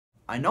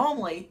I know I'm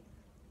late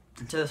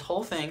to this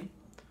whole thing,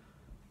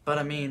 but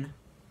I mean,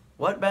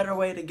 what better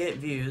way to get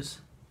views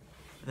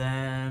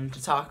than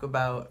to talk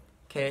about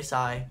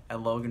KSI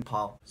and Logan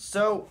Paul.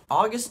 So,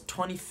 August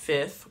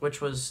 25th,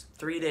 which was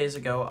 3 days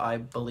ago, I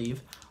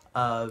believe,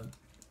 KSI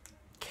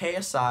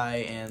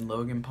and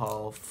Logan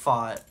Paul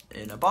fought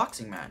in a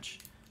boxing match.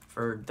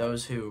 For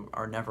those who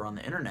are never on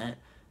the internet,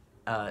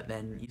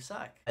 then you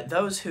suck.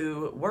 Those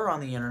who were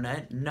on the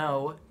internet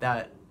know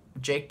that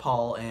Jake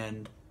Paul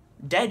and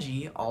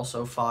Deji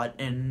also fought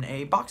in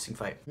a boxing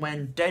fight.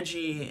 When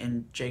Deji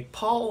and Jake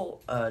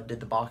Paul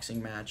did the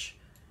boxing match,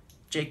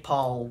 Jake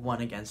Paul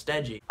won against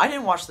Deji. I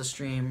didn't watch the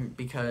stream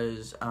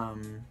because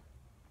I'm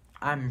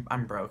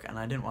broke and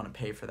I didn't want to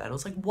pay for that. It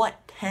was like,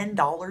 what,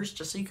 $10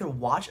 just so you could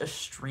watch a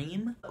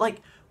stream?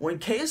 Like, when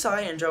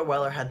KSI and Joe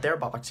Weller had their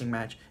boxing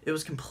match, it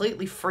was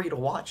completely free to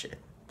watch it.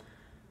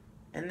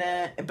 And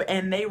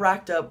they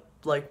racked up,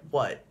 like,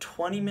 what,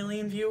 20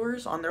 million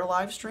viewers on their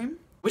live stream?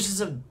 Which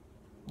is a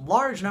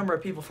large number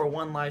of people for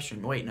one live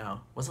stream. Wait,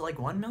 no. Was it like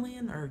 1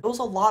 million? Or it was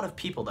a lot of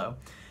people, though.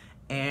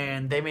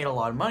 And they made a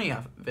lot of money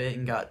off of it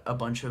and got a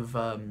bunch of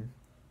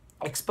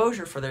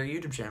exposure for their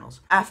YouTube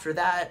channels. After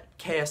that,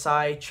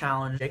 KSI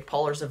challenged Jake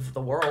Paulers of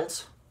the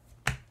world.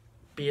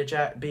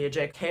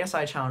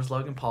 KSI challenged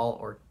Logan Paul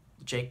or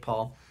Jake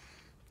Paul,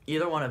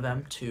 either one of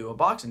them, to a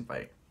boxing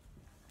fight.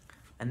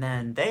 And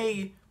then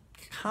they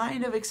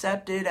kind of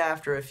accepted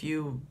after a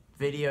few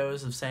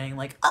videos of saying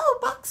like, oh,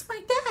 box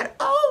my dad,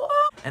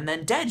 oh. And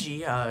then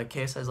Deji,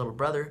 KSI's little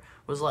brother,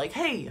 was like,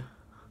 hey,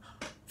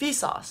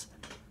 Vsauce,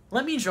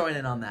 let me join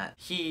in on that.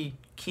 He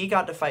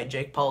got to fight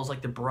Jake Paul's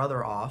like the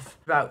brother off.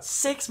 About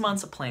 6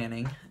 months of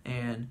planning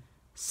and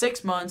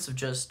 6 months of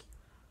just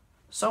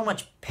so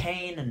much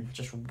pain and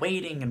just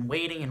waiting and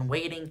waiting and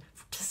waiting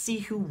to see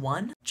who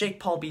won. Jake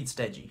Paul beats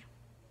Deji.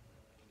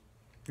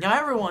 Now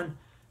everyone,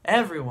 I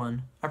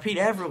repeat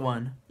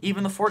everyone,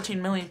 even the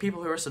 14 million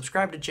people who are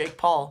subscribed to Jake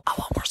Paul, I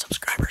want more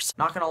subscribers.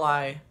 Not gonna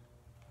lie,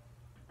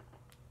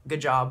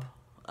 good job.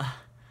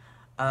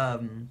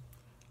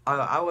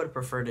 I would have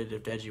preferred it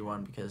if Deji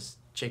won because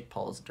Jake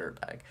Paul is a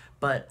dirtbag.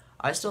 But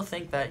I still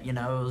think that, you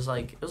know,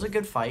 it was a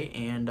good fight,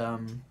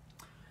 and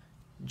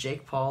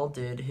Jake Paul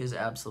did his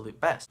absolute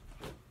best.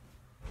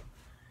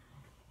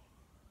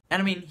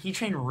 And I mean, he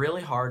trained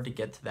really hard to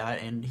get to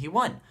that, and he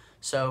won.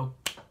 So,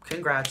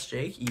 congrats,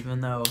 Jake,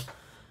 even though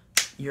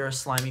you're a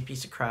slimy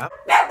piece of crap.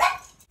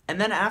 And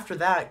then after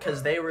that,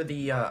 because they were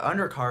the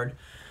undercard,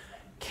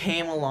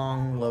 came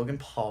along Logan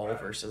Paul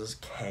versus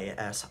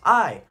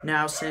KSI.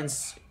 Now,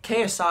 since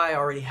KSI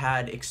already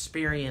had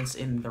experience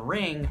in the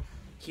ring,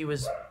 he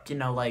was, you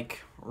know, like,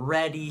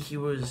 ready, he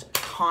was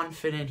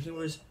confident, he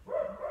was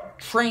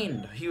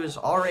trained, he was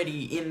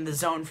already in the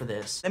zone for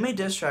this. They made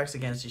diss tracks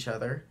against each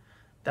other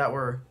that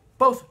were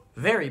both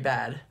very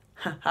bad.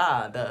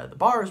 Haha, the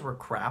bars were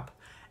crap,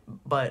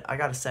 but I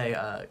gotta say,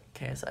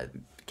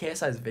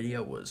 KSI's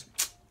video was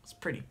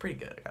pretty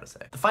good, I gotta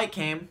say. The fight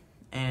came,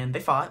 and they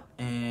fought,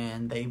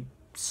 and they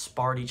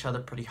sparred each other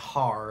pretty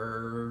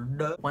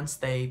hard. Once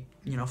they,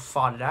 you know,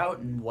 fought it out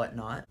and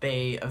whatnot,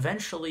 they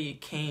eventually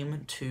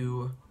came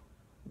to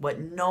what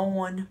no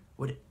one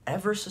would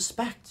ever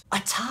suspect. A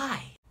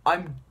tie!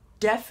 I'm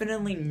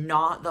definitely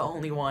not the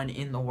only one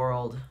in the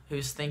world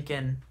who's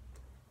thinking,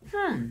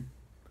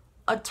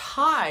 a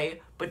tie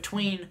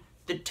between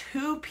the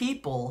two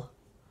people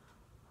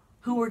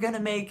who were gonna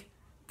make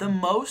the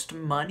most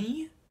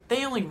money?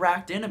 They only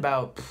racked in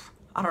about,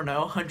 I don't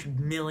know, $100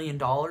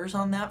 million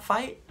on that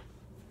fight.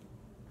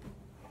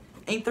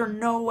 Ain't there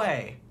no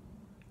way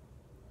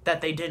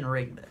that they didn't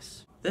rig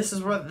this? This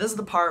is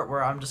the part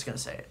where I'm just gonna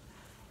say it.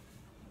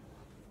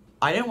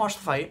 I didn't watch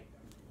the fight,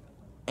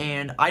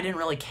 and I didn't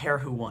really care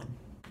who won.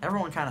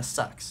 Everyone kind of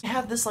sucks. They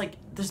have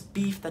this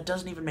beef that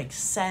doesn't even make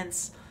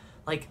sense.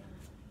 Like,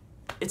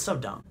 it's so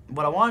dumb.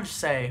 What I wanted to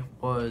say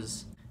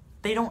was,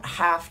 they don't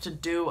have to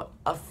do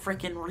a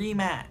freaking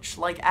rematch.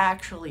 Like,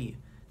 actually,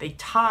 they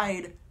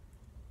tied.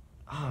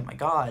 Oh my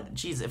god,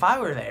 jeez, if I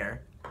were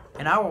there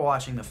and I were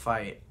watching the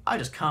fight, I'd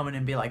just come in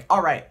and be like,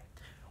 alright,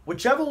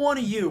 whichever one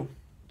of you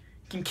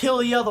can kill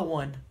the other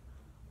one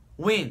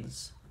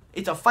wins.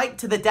 It's a fight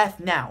to the death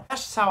now.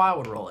 That's just how I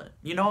would roll it.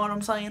 You know what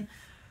I'm saying?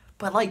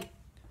 But, like,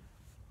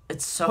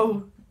 it's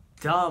so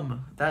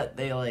dumb that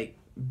they, like,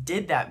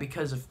 did that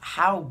because of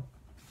how,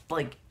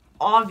 like,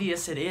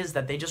 obvious it is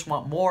that they just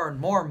want more and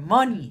more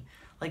money.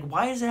 Like,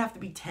 why does it have to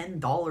be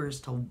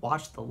 $10 to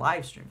watch the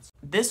live streams?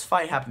 This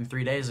fight happened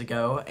 3 days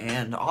ago,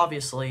 and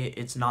obviously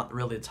it's not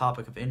really a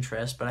topic of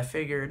interest, but I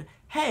figured,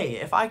 hey,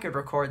 if I could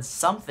record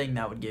something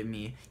that would give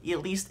me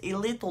at least a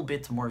little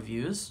bit more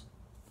views,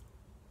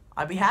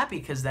 I'd be happy,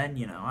 because then,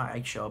 you know,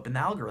 I'd show up in the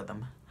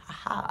algorithm.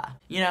 Haha.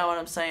 You know what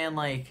I'm saying?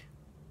 Like,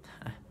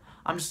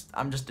 I'm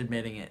just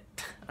admitting it.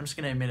 I'm just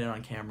gonna admit it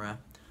on camera.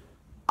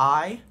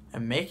 I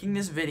am making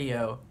this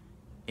video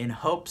in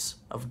hopes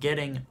of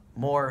getting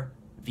more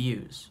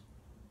views.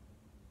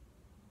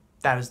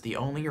 That is the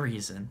only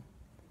reason.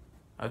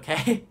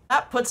 Okay?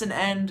 That puts an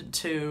end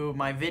to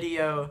my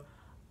video.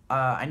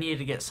 I needed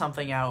to get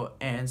something out,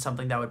 and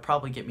something that would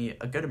probably get me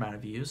a good amount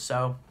of views,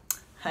 so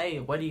Hey,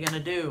 what are you gonna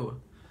do?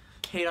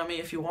 Hate on me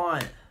if you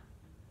want.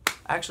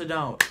 Actually,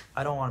 don't.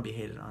 I don't want to be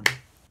hated on.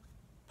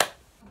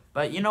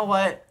 But you know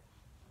what?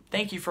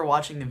 Thank you for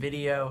watching the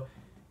video.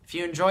 If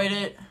you enjoyed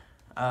it,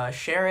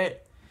 share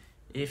it.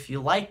 If you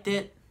liked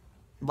it,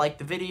 like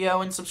the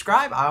video and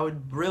subscribe. I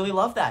would really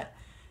love that.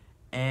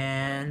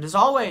 And as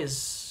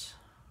always,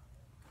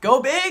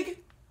 go big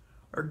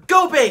or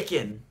go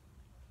bacon.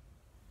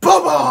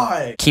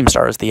 Bye-bye!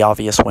 Keemstar is the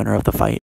obvious winner of the fight.